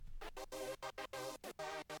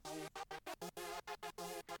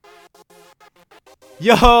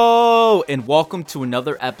Yo, and welcome to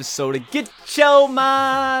another episode of Get Your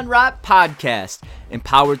Mind Right podcast,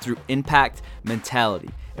 empowered through impact mentality.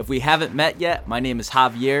 If we haven't met yet, my name is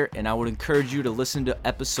Javier, and I would encourage you to listen to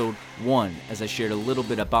episode 1 as I shared a little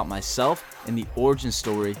bit about myself and the origin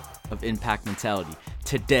story of impact mentality.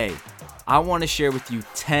 Today, I want to share with you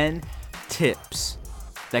 10 tips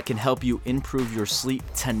that can help you improve your sleep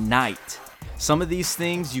tonight. Some of these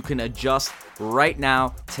things you can adjust right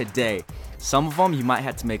now, today. Some of them you might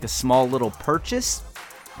have to make a small little purchase,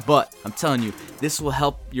 but I'm telling you, this will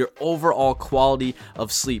help your overall quality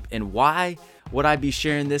of sleep. And why would I be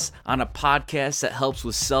sharing this on a podcast that helps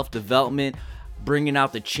with self-development, bringing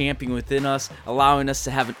out the champion within us, allowing us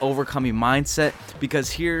to have an overcoming mindset? Because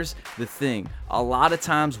here's the thing. A lot of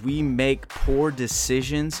times we make poor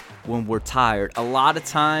decisions when we're tired. A lot of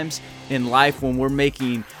times in life when we're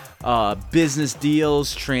making business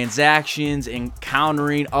deals, transactions,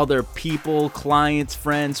 encountering other people, clients,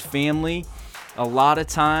 friends, family. A lot of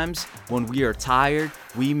times when we are tired,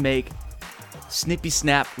 we make snippy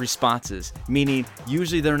snap responses, meaning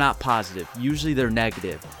usually they're not positive, usually they're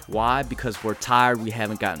negative. Why? Because we're tired, we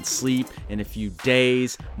haven't gotten sleep in a few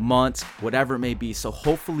days, months, whatever it may be. So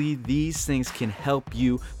hopefully these things can help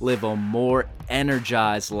you live a more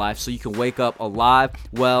energized life so you can wake up alive,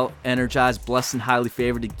 well, energized, blessed, and highly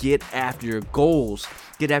favored to get after your goals,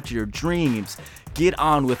 get after your dreams, get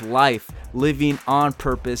on with life, living on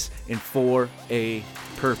purpose and for a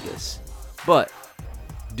purpose. But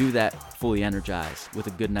do that fully energized with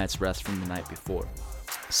a good night's rest from the night before.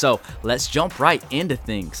 So let's jump right into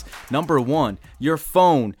things. Number 1, your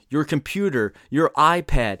phone, your computer, your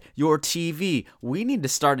iPad, your TV. We need to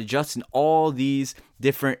start adjusting all these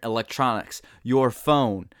different electronics. Your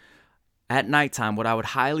phone. At nighttime, what I would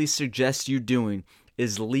highly suggest you doing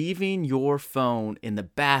is leaving your phone in the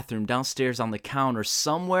bathroom, downstairs on the counter,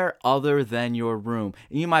 somewhere other than your room.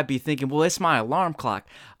 And you might be thinking, well, it's my alarm clock.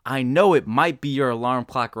 I know it might be your alarm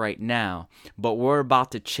clock right now, but we're about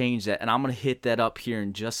to change that, and I'm going to hit that up here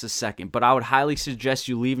in just a second. But I would highly suggest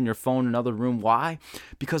you leaving your phone in another room. Why?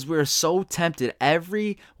 Because we're so tempted.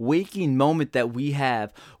 Every waking moment that we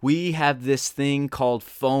have this thing called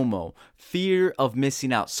FOMO, fear of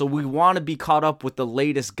missing out. So we want to be caught up with the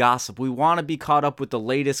latest gossip. We want to be caught up with the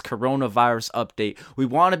latest coronavirus update. We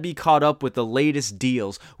want to be caught up with the latest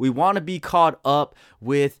deals. We want to be caught up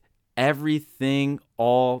with everything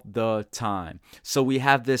all the time. So we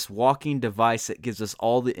have this walking device that gives us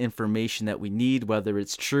all the information that we need, whether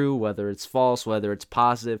it's true, whether it's false, whether it's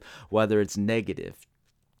positive, whether it's negative.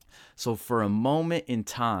 So for a moment in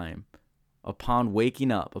time, upon waking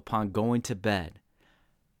up, upon going to bed,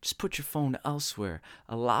 just put your phone elsewhere.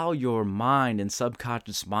 Allow your mind and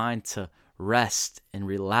subconscious mind to rest and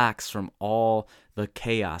relax from all the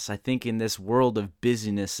chaos. I think in this world of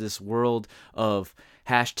busyness, this world of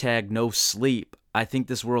 #no sleep, I think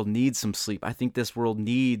this world needs some sleep. I think this world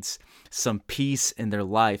needs some peace in their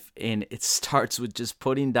life. And it starts with just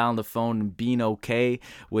putting down the phone and being okay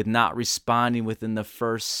with not responding within the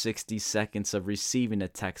first 60 seconds of receiving a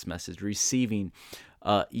text message, receiving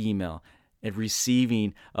an email, and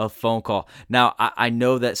receiving a phone call. Now, I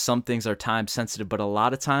know that some things are time sensitive, but a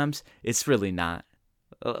lot of times it's really not.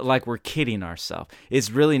 Like we're kidding ourselves.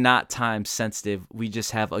 It's really not time sensitive. We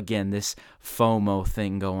just have, again, this FOMO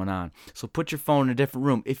thing going on. So put your phone in a different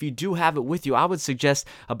room. If you do have it with you, I would suggest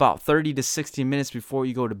about 30 to 60 minutes before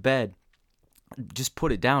you go to bed, just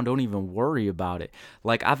put it down. Don't even worry about it.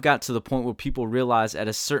 Like I've got to the point where people realize at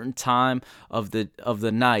a certain time of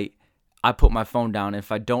the night, I put my phone down.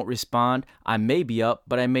 If I don't respond, I may be up,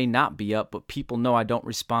 but I may not be up. But people know I don't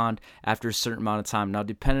respond after a certain amount of time. Now,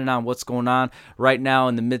 depending on what's going on right now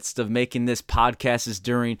in the midst of making this podcast is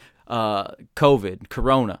during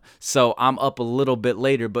Corona. So I'm up a little bit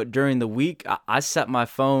later, but during the week, I set my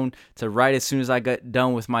phone to right as soon as I got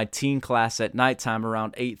done with my teen class at nighttime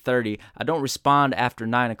around 8:30. I don't respond after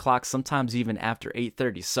 9 o'clock, sometimes even after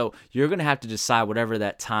 8:30. So you're going to have to decide whatever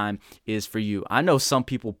that time is for you. I know some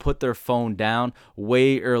people put their phone down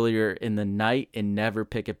way earlier in the night and never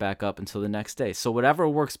pick it back up until the next day. So whatever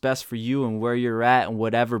works best for you and where you're at and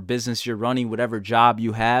whatever business you're running, whatever job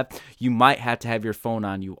you have, you might have to have your phone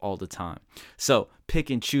on you all the time. So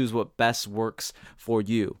pick and choose what best works for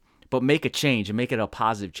you, but make a change and make it a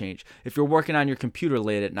positive change. If you're working on your computer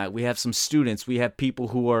late at night, we have some students, we have people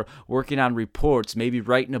who are working on reports, maybe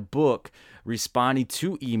writing a book, responding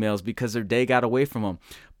to emails because their day got away from them.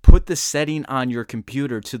 Put the setting on your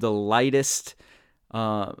computer to the lightest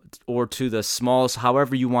or to the smallest,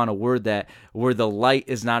 however you want to word that, where the light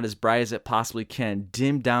is not as bright as it possibly can.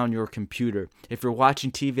 Dim down your computer. If you're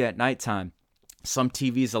watching TV at nighttime, Some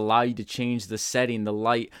TVs allow you to change the setting, the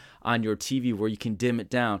light on your TV, where you can dim it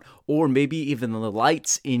down, or maybe even the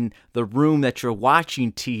lights in the room that you're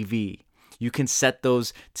watching TV. You can set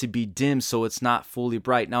those to be dim so it's not fully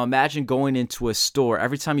bright. Now imagine going into a store.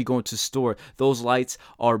 Every time you go into a store, those lights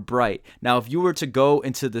are bright. Now if you were to go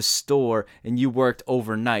into the store and you worked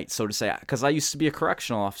overnight, so to say, because I used to be a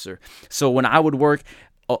correctional officer. So when I would work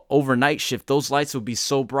overnight shift, those lights would be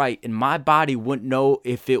so bright and my body wouldn't know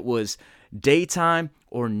if it was daytime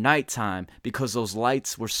or nighttime because those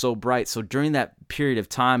lights were so bright. So during that period of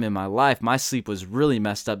time in my life, my sleep was really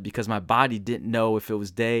messed up because my body didn't know if it was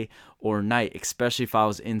day or night, especially if I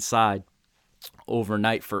was inside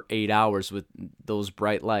overnight for 8 hours with those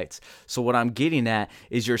bright lights. So what I'm getting at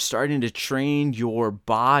is you're starting to train your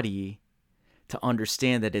body to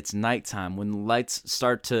understand that it's nighttime. When the lights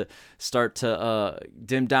start to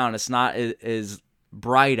dim down, it's not as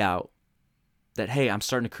bright out. That, hey, I'm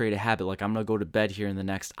starting to create a habit, like I'm going to go to bed here in the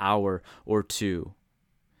next hour or two.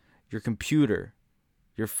 Your computer,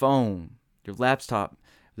 your phone, your laptop,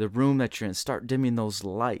 the room that you're in, start dimming those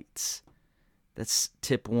lights. That's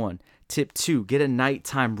tip 1. Tip 2, get a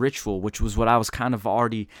nighttime ritual, which was what I was kind of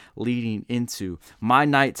already leading into. My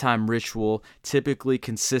nighttime ritual typically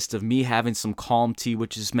consists of me having some Calm Tea,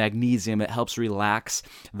 which is magnesium. It helps relax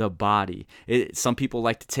the body. Some people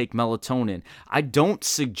like to take melatonin. I don't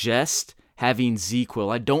suggest having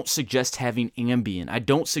ZzzQuil. I don't suggest having Ambien. I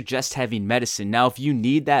don't suggest having medicine. Now, if you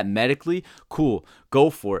need that medically, cool, go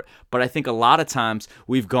for it. But I think a lot of times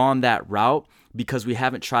we've gone that route because we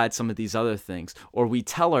haven't tried some of these other things, or we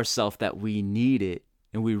tell ourselves that we need it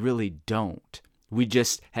and we really don't. We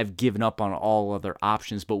just have given up on all other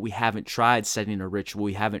options, but we haven't tried setting a ritual.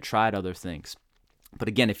 We haven't tried other things. But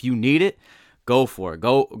again, if you need it, go for it.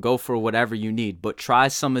 Go for whatever you need. But try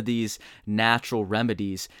some of these natural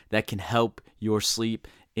remedies that can help your sleep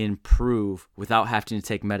improve without having to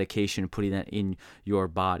take medication and putting that in your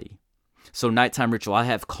body. So nighttime ritual, I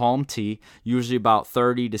have Calm Tea, usually about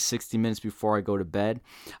 30 to 60 minutes before I go to bed.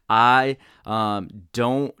 I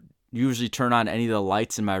don't usually turn on any of the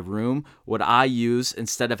lights in my room. What I use,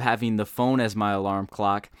 instead of having the phone as my alarm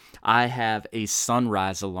clock, I have a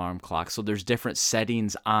sunrise alarm clock. So there's different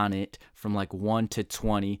settings on it from like 1 to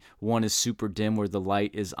 20. 1 is super dim where the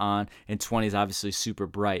light is on, and 20 is obviously super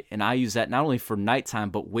bright. And I use that not only for nighttime,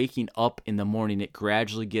 but waking up in the morning. It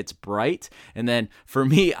gradually gets bright. And then for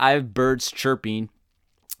me, I have birds chirping.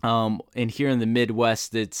 And here in the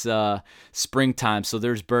Midwest, it's springtime, so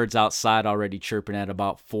there's birds outside already chirping at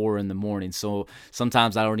about 4 in the morning. So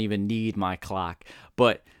sometimes I don't even need my clock.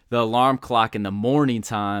 But the alarm clock in the morning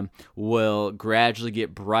time will gradually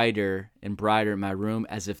get brighter and brighter in my room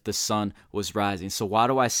as if the sun was rising. So why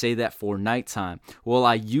do I say that for nighttime? Well,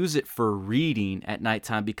 I use it for reading at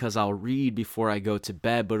nighttime because I'll read before I go to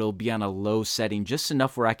bed, but it'll be on a low setting, just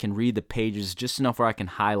enough where I can read the pages, just enough where I can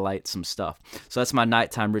highlight some stuff. So that's my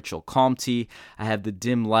nighttime ritual. Calm Tea. I have the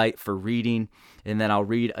dim light for reading, and then I'll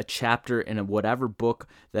read a chapter in whatever book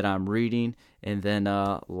that I'm reading, and then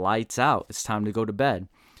lights out. It's time to go to bed.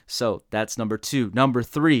 So that's number 2. Number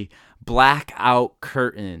 3, blackout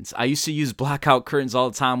curtains. I used to use blackout curtains all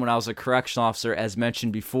the time when I was a correctional officer, as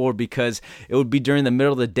mentioned before, because it would be during the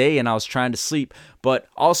middle of the day and I was trying to sleep. But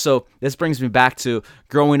also, this brings me back to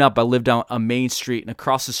growing up. I lived on a main street, and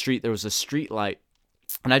across the street there was a street light.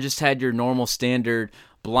 And I just had your normal standard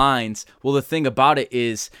blinds. Well, the thing about it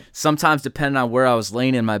is sometimes, depending on where I was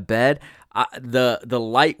laying in my bed, the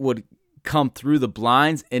light would come through the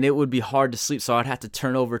blinds and it would be hard to sleep, so I'd have to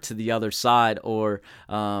turn over to the other side, or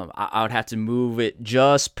I would have to move it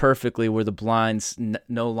just perfectly where the blinds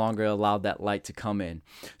no longer allowed that light to come in.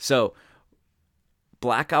 So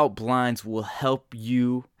blackout blinds will help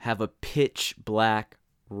you have a pitch black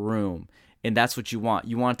room. And that's what you want.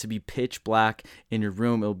 You want it to be pitch black in your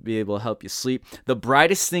room. It'll be able to help you sleep. The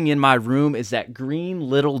brightest thing in my room is that green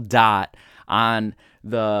little dot on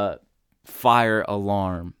the fire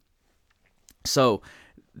alarm. So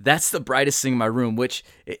that's the brightest thing in my room, which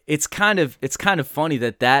it's kind of funny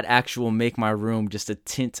that actually will make my room just a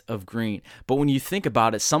tint of green. But when you think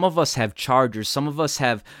about it, some of us have chargers, some of us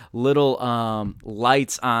have little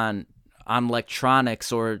lights on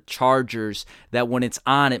electronics or chargers that when it's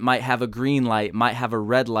on, it might have a green light, might have a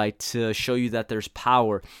red light to show you that there's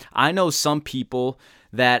power. I know some people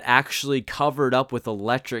that actually covered up with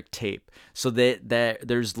electric tape so that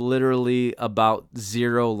there's literally about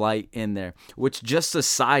zero light in there. Which, just a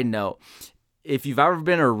side note, if you've ever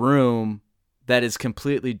been in a room that is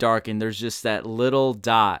completely dark and there's just that little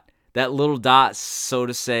dot, so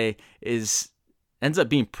to say, ends up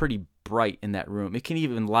being pretty bright in that room. It can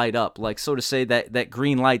even light up. Like, so to say that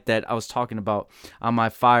green light that I was talking about on my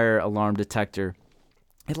fire alarm detector,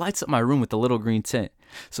 it lights up my room with a little green tint.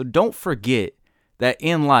 So don't forget that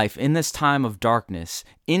in life, in this time of darkness,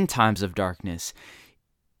 in times of darkness,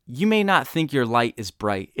 you may not think your light is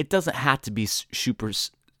bright. It doesn't have to be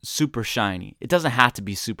super shiny. It doesn't have to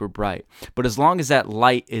be super bright. But as long as that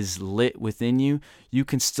light is lit within you, you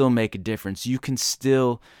can still make a difference. You can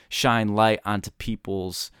still shine light onto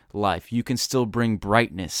people's life. You can still bring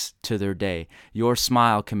brightness to their day. Your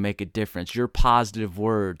smile can make a difference. Your positive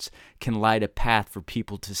words can light a path for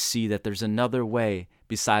people to see that there's another way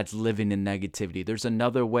besides living in negativity. There's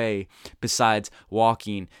another way besides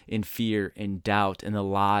walking in fear and doubt and the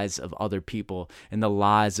lies of other people and the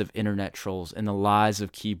lies of internet trolls and the lies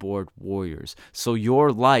of keyboard warriors. So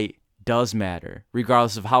your light does matter,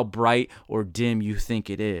 regardless of how bright or dim you think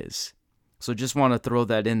it is. So just want to throw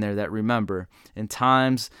that in there, that remember, in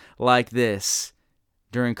times like this,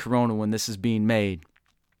 during Corona, when this is being made,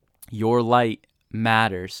 your light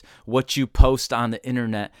matters. What you post on the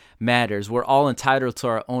internet matters. We're all entitled to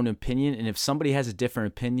our own opinion, and if somebody has a different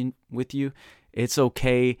opinion with you, it's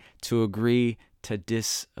okay to agree to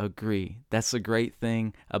disagree. That's the great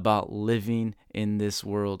thing about living in this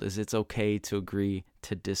world, is it's okay to agree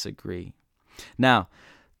to disagree. Now,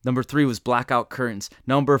 number 3 was blackout curtains.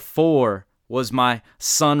 Number 4 was my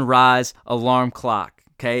sunrise alarm clock.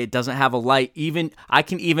 Okay, it doesn't have a light. I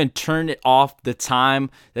can even turn it off the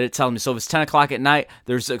time that it tells me. So if it's 10 o'clock at night,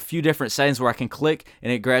 there's a few different settings where I can click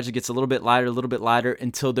and it gradually gets a little bit lighter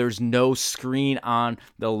until there's no screen on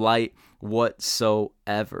the light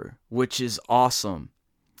whatsoever, which is awesome.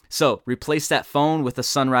 So replace that phone with a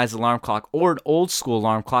sunrise alarm clock or an old school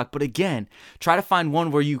alarm clock. But again, try to find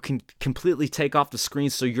one where you can completely take off the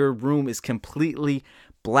screen so your room is completely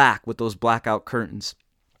black with those blackout curtains.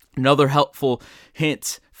 Another helpful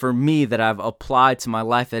hint for me that I've applied to my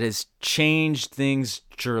life that has changed things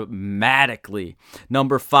dramatically.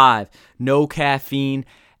 Number 5, no caffeine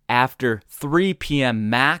after 3 p.m.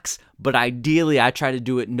 max, but ideally I try to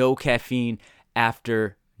do it no caffeine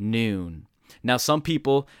after noon. Now, some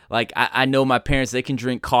people, like I know my parents, they can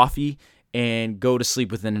drink coffee and go to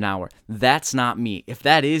sleep within an hour. That's not me. If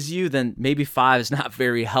that is you, then maybe 5 is not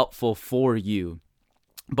very helpful for you.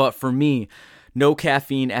 But for me, no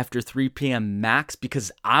caffeine after 3 p.m. max, because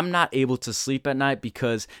I'm not able to sleep at night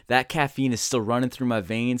because that caffeine is still running through my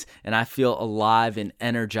veins and I feel alive and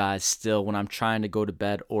energized still when I'm trying to go to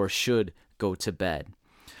bed or should go to bed.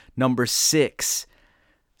 Number 6,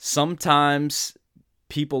 sometimes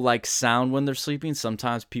people like sound when they're sleeping.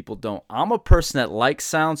 Sometimes people don't. I'm a person that likes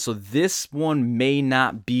sound, so this one may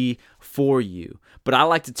not be for you. But I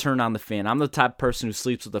like to turn on the fan. I'm the type of person who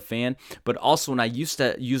sleeps with a fan. But also, when I used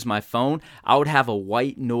to use my phone, I would have a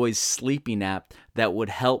white noise sleeping app that would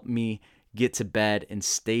help me get to bed and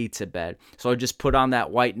stay to bed. So I just put on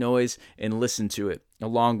that white noise and listen to it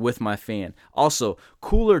along with my fan. Also,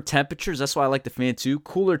 cooler temperatures. That's why I like the fan too.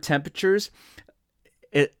 Cooler temperatures,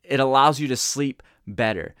 it allows you to sleep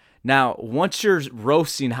better. Now, once you're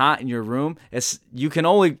roasting hot in your room, you can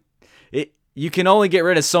only get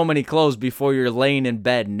rid of so many clothes before you're laying in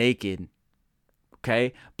bed naked.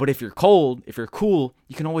 Okay? But if you're cool,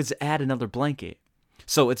 you can always add another blanket.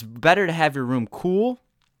 So it's better to have your room cool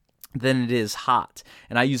than it is hot.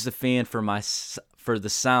 And I use the fan for the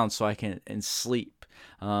sound so I can sleep.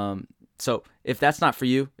 So if that's not for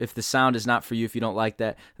you, if the sound is not for you, if you don't like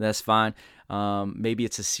that, that's fine. Maybe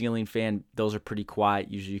it's a ceiling fan. Those are pretty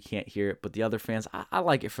quiet. Usually you can't hear it. But the other fans, I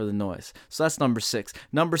like it for the noise. So that's number 6.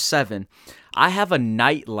 Number 7, I have a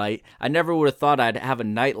night light. I never would have thought I'd have a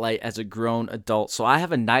night light as a grown adult. So I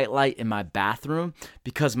have a night light in my bathroom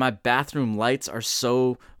because my bathroom lights are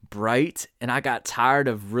so bright and I got tired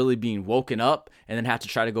of really being woken up and then had to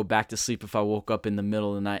try to go back to sleep if I woke up in the middle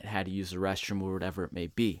of the night and had to use the restroom or whatever it may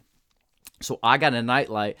be. So I got a night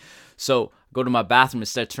light. So go to my bathroom,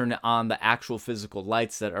 instead of turning on the actual physical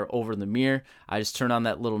lights that are over the mirror, I just turn on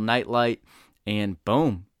that little night light and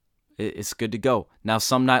boom, it's good to go. Now,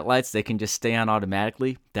 some night lights, they can just stay on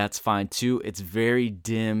automatically. That's fine too. It's very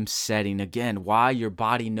dim setting. Again, why? Your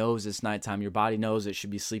body knows it's nighttime. Your body knows it should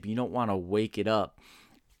be sleeping. You don't want to wake it up.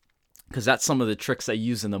 Because that's some of the tricks I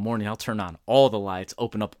use in the morning. I'll turn on all the lights,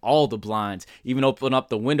 open up all the blinds, even open up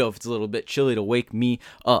the window if it's a little bit chilly to wake me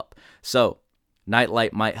up. So,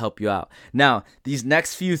 nightlight might help you out. Now, these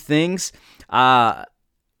next few things,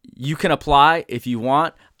 you can apply if you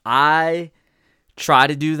want. I try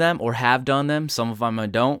to do them or have done them. Some of them I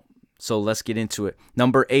don't. So let's get into it.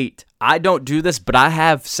 Number 8, I don't do this, but I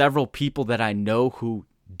have several people that I know who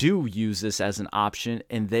do use this as an option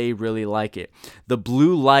and they really like it. The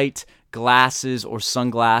blue light glasses or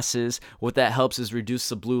sunglasses. What that helps is reduce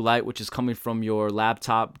the blue light, which is coming from your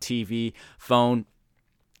laptop, TV, phone.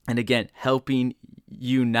 And again, helping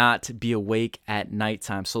you not be awake at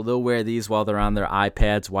nighttime. So they'll wear these while they're on their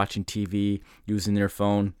iPads, watching TV, using their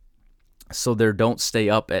phone, so they don't stay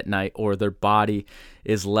up at night, or their body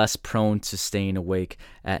is less prone to staying awake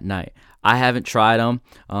at night. I haven't tried them,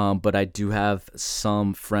 but I do have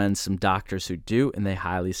some friends, some doctors who do, and they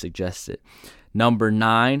highly suggest it. Number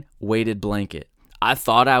 9, weighted blanket. I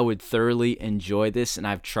thought I would thoroughly enjoy this, and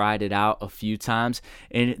I've tried it out a few times,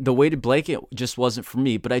 and the weighted blanket just wasn't for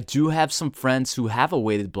me. But I do have some friends who have a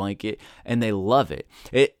weighted blanket, and they love it.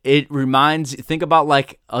 It reminds, think about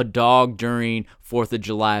like a dog during 4th of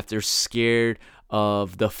July. If they're scared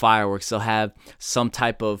of the fireworks, they'll have some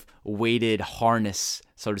type of weighted harness,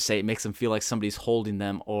 so to say. It makes them feel like somebody's holding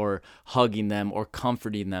them or hugging them or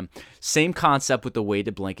comforting them. Same concept with the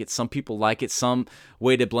weighted blanket. Some people like it. Some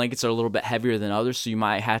weighted blankets are a little bit heavier than others, so you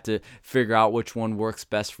might have to figure out which one works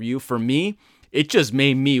best for you. For me, it just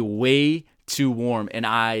made me way too warm, and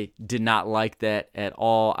I did not like that at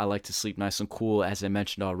all. I like to sleep nice and cool, as I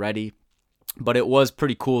mentioned already. But it was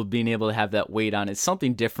pretty cool being able to have that weight on. It's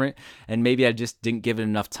something different, and maybe I just didn't give it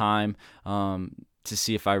enough time to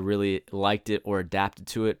see if I really liked it or adapted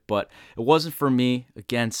to it. But it wasn't for me.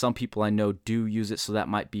 Again, some people I know do use it, so that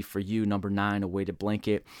might be for you. Number 9, a weighted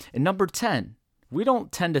blanket. And number 10, we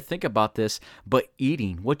don't tend to think about this, but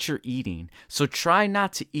eating, what you're eating. So try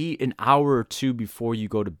not to eat an hour or two before you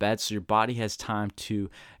go to bed, so your body has time to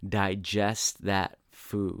digest that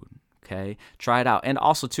food. Okay, try it out. And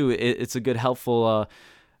also, too, it's a good, helpful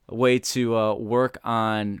way to work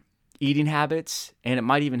on eating habits, and it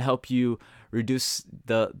might even help you reduce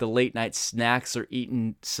the late night snacks, or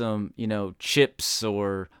eating some, chips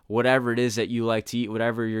or whatever it is that you like to eat,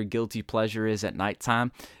 whatever your guilty pleasure is at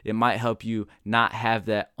nighttime. It might help you not have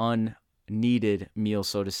that unneeded meal,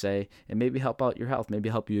 so to say, and maybe help out your health, maybe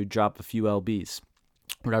help you drop a few lbs,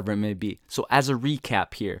 whatever it may be. So as a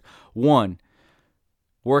recap here, 1,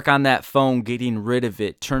 work on that phone, getting rid of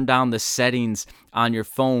it. Turn down the settings on your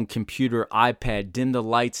phone, computer, iPad. Dim the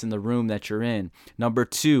lights in the room that you're in. Number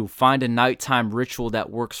 2, find a nighttime ritual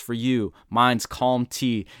that works for you. Mine's calm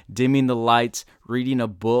tea, dimming the lights, reading a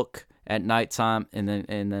book at nighttime, and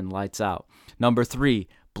then lights out. Number 3,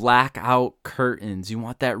 black out curtains. You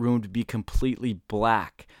want that room to be completely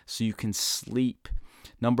black so you can sleep.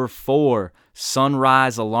 Number 4,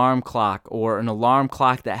 sunrise alarm clock, or an alarm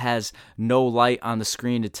clock that has no light on the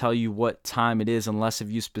screen to tell you what time it is, unless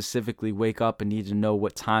if you specifically wake up and need to know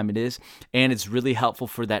what time it is. And it's really helpful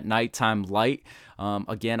for that nighttime light.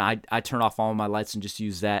 Again, I turn off all my lights and just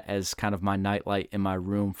use that as kind of my night light in my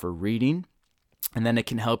room for reading. And then it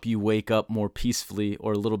can help you wake up more peacefully,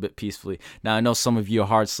 or a little bit peacefully. Now, I know some of you are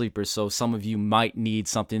hard sleepers, so some of you might need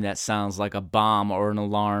something that sounds like a bomb or an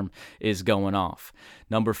alarm is going off.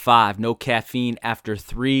 Number 5, no caffeine after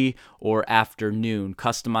 3 or after noon.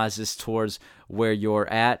 Customize this towards where you're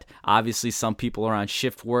at. Obviously, some people are on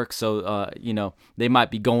shift work, so they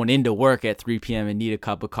might be going into work at 3 p.m. and need a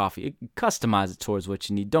cup of coffee. Customize it towards what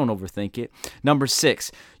you need. Don't overthink it. Number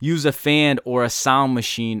 6, use a fan or a sound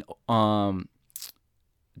machine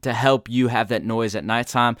to help you have that noise at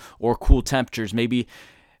nighttime, or cool temperatures. Maybe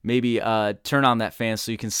turn on that fan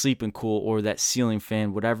so you can sleep in cool, or that ceiling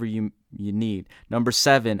fan, whatever you need. Number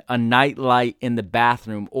 7, a night light in the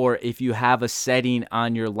bathroom, or if you have a setting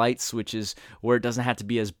on your light switches where it doesn't have to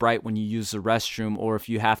be as bright when you use the restroom, or if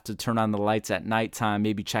you have to turn on the lights at nighttime,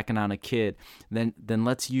 maybe checking on a kid, then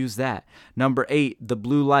let's use that. Number 8, the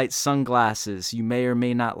blue light sunglasses. You may or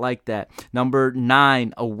may not like that. Number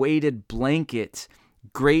 9, a weighted blanket.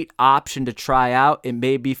 Great option to try out. It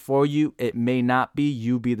may be for you, it may not be.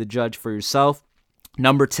 You be the judge for yourself.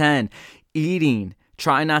 Number 10, eating.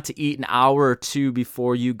 Try not to eat an hour or two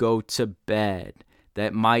before you go to bed.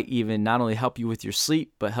 That might even not only help you with your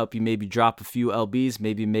sleep, but help you maybe drop a few lbs,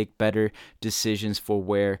 maybe make better decisions for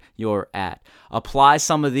where you're at. Apply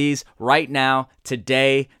some of these right now,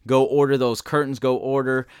 today. Go order those curtains. Go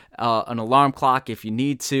order an alarm clock if you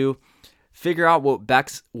need to. Figure out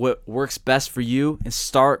what works best for you, and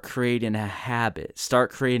start creating a habit. Start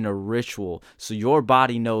creating a ritual so your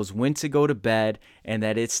body knows when to go to bed and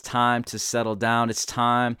that it's time to settle down. It's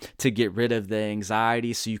time to get rid of the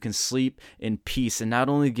anxiety so you can sleep in peace, and not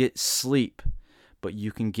only get sleep, but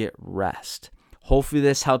you can get rest. Hopefully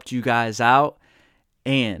this helped you guys out.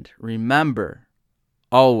 And remember,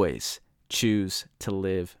 always choose to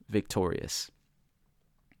live victorious.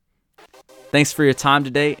 Thanks for your time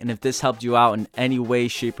today, and if this helped you out in any way,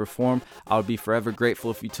 shape, or form, I would be forever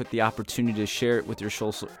grateful if you took the opportunity to share it with your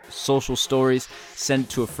social stories, send it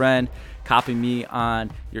to a friend, copy me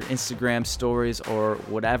on your Instagram stories or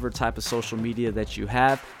whatever type of social media that you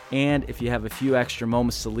have. And if you have a few extra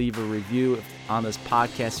moments to leave a review on this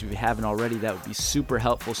podcast, if you haven't already, that would be super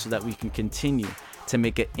helpful so that we can continue to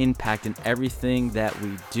make an impact in everything that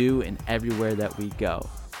we do and everywhere that we go.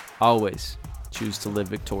 Always choose to live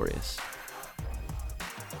victorious.